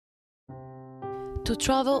To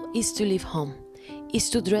travel is to leave home, is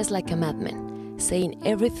to dress like a madman, saying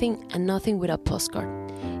everything and nothing with a postcard,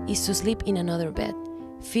 is to sleep in another bed,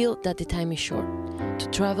 feel that the time is short. To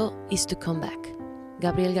travel is to come back.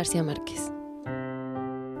 Gabriel García Márquez.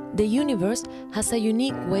 The universe has a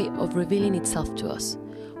unique way of revealing itself to us.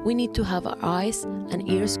 We need to have our eyes and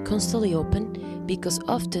ears constantly open because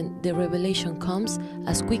often the revelation comes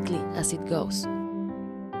as quickly as it goes.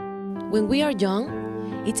 When we are young,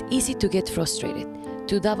 it's easy to get frustrated,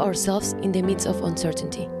 to doubt ourselves in the midst of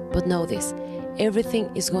uncertainty. But know this, everything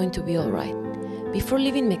is going to be alright. Before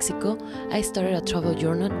leaving Mexico, I started a travel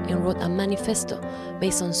journal and wrote a manifesto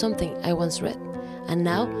based on something I once read. And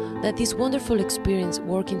now that this wonderful experience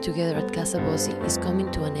working together at Casa Bossi is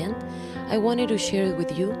coming to an end, I wanted to share it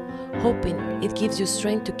with you, hoping it gives you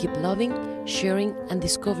strength to keep loving, sharing, and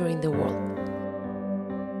discovering the world.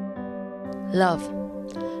 Love.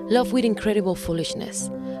 Love with incredible foolishness.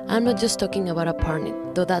 I'm not just talking about a partner,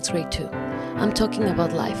 though that's great too. I'm talking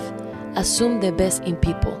about life. Assume the best in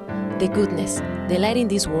people. The goodness, the light in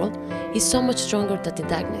this world is so much stronger than the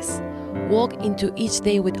darkness. Walk into each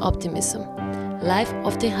day with optimism. Life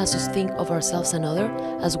often has us think of ourselves and others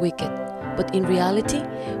as wicked, but in reality,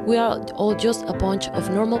 we are all just a bunch of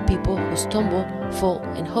normal people who stumble, fall,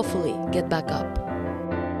 and hopefully get back up.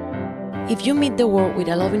 If you meet the world with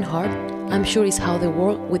a loving heart, I'm sure it's how the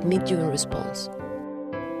world would meet you in response.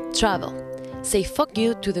 Travel. Say fuck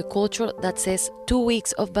you to the culture that says 2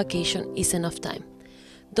 weeks of vacation is enough time.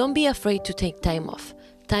 Don't be afraid to take time off,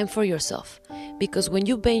 time for yourself, because when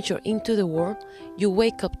you venture into the world, you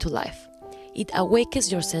wake up to life. It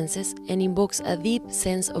awakens your senses and invokes a deep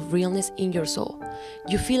sense of realness in your soul.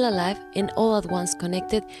 You feel alive and all at once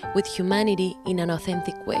connected with humanity in an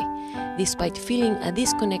authentic way, despite feeling a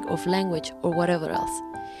disconnect of language or whatever else.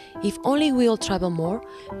 If only we all travel more,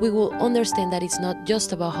 we will understand that it's not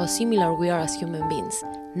just about how similar we are as human beings.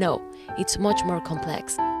 No, it's much more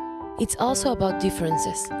complex. It's also about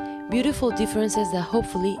differences, beautiful differences that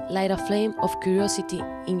hopefully light a flame of curiosity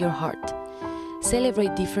in your heart.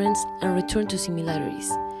 Celebrate difference and return to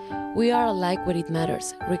similarities. We are alike where it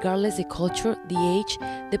matters, regardless the culture, the age,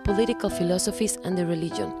 the political philosophies, and the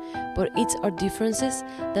religion. But it's our differences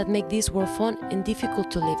that make this world fun and difficult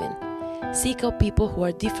to live in. Seek out people who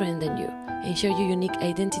are different than you and share your unique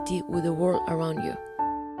identity with the world around you.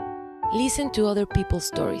 Listen to other people's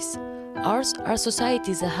stories. Ours are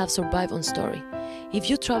societies that have survived on story. If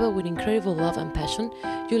you travel with incredible love and passion,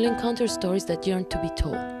 you'll encounter stories that yearn to be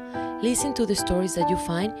told. Listen to the stories that you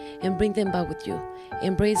find and bring them back with you.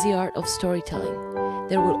 Embrace the art of storytelling.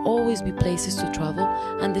 There will always be places to travel,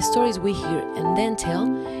 and the stories we hear and then tell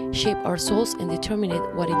shape our souls and determine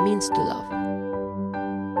what it means to love.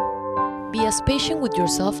 Be as patient with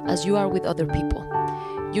yourself as you are with other people.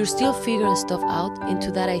 You're still figuring stuff out, and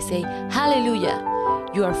to that I say, Hallelujah!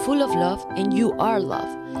 You are full of love and you are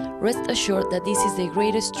love. Rest assured that this is the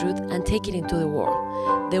greatest truth and take it into the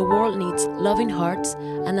world. The world needs loving hearts,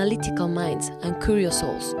 analytical minds, and curious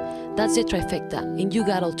souls. That's the trifecta, and you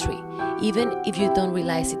got all three, even if you don't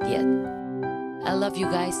realize it yet. I love you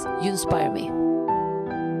guys, you inspire me.